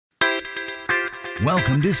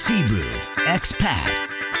Welcome to Cebu Expat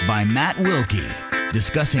by Matt Wilkie,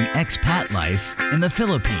 discussing expat life in the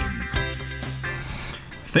Philippines.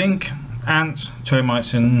 Think ants,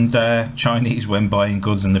 termites and Chinese when buying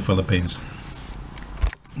goods in the Philippines.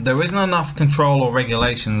 There isn't enough control or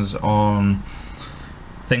regulations on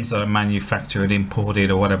things that are manufactured,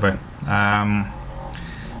 imported or whatever.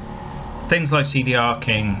 Things like CDR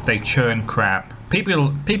King, they churn crap.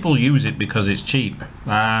 People use it because it's cheap,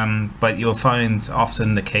 but you'll find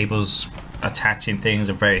often the cables attaching things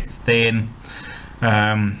are very thin,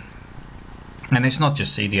 and it's not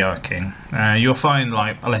just CDR King. You'll find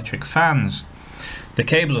like electric fans, the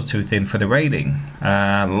cables are too thin for the rating.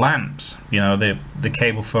 Lamps, you know, the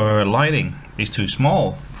cable for lighting is too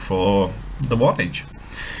small for the wattage.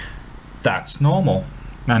 That's normal.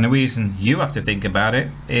 And the reason you have to think about it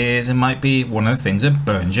is it might be one of the things that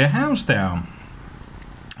burns your house down.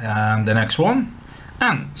 The next one,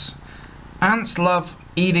 ants. Ants love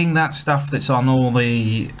eating that stuff that's on all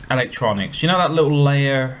the electronics. You know that little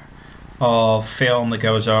layer of film that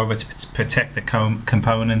goes over to protect the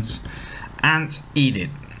components? Ants eat it.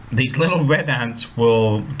 These little red ants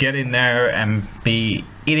will get in there and be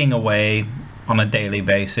eating away on a daily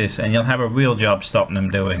basis, and you'll have a real job stopping them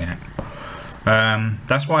doing it.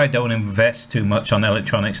 That's why I don't invest too much on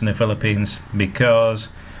electronics in the Philippines, because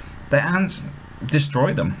the ants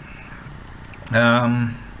destroy them.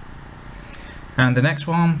 And the next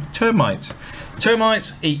one, termites.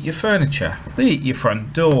 Termites eat your furniture, they eat your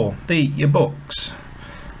front door, they eat your books.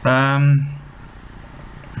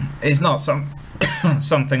 It's not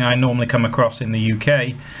something I normally come across in the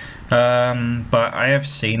UK, but I have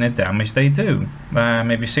seen the damage they do.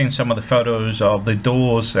 Maybe seen some of the photos of the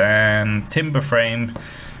doors and timber frame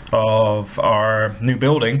of our new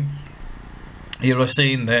building. You'll have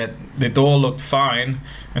seen that the door looked fine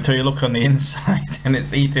until you look on the inside and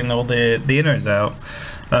it's eating all the innards out.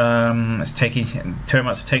 Termites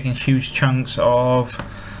are taking huge chunks of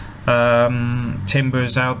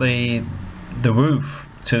timbers out the roof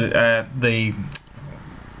to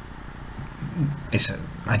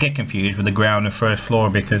I get confused with the ground and first floor,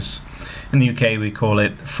 because in the UK we call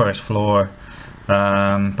it first floor,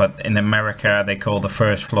 but in America they call the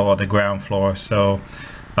first floor the ground floor. So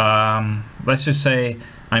let's just say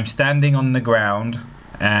I'm standing on the ground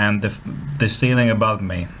and the ceiling above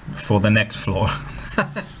me for the next floor.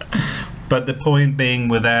 But the point being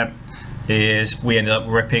with that is we ended up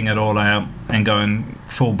ripping it all out and going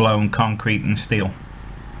full-blown concrete and steel,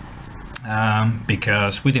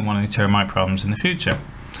 because we didn't want any termite problems in the future,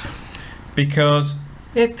 because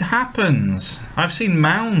it happens. I've seen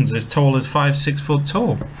mounds as tall as 5-6 foot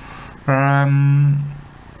tall.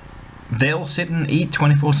 They'll sit and eat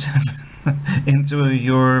 24/7 into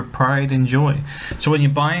your pride and joy. So when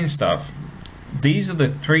you're buying stuff, these are the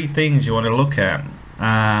three things you want to look at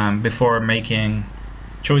before making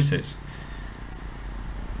choices.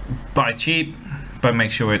 Buy cheap, but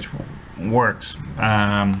make sure it works.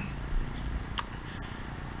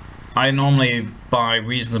 I normally buy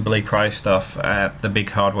reasonably priced stuff at the big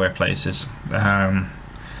hardware places.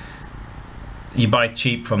 You buy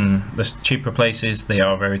cheap from the cheaper places, they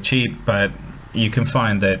are very cheap, but you can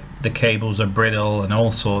find that the cables are brittle and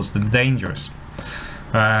all sorts, they're dangerous.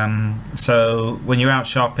 So when you're out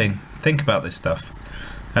shopping, think about this stuff.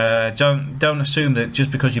 Don't assume that just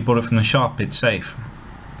because you bought it from the shop it's safe.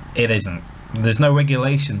 It isn't. There's no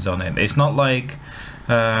regulations on it. It's not like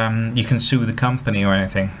you can sue the company or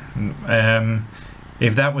anything.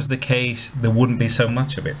 If that was the case, there wouldn't be so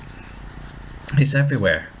much of it. It's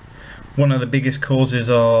everywhere. One of the biggest causes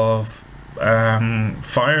of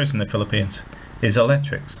fires in the Philippines is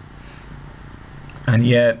electrics, and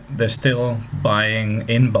yet they're still buying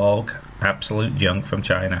in bulk absolute junk from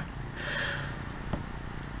China.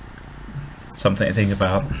 Something to think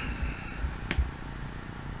about.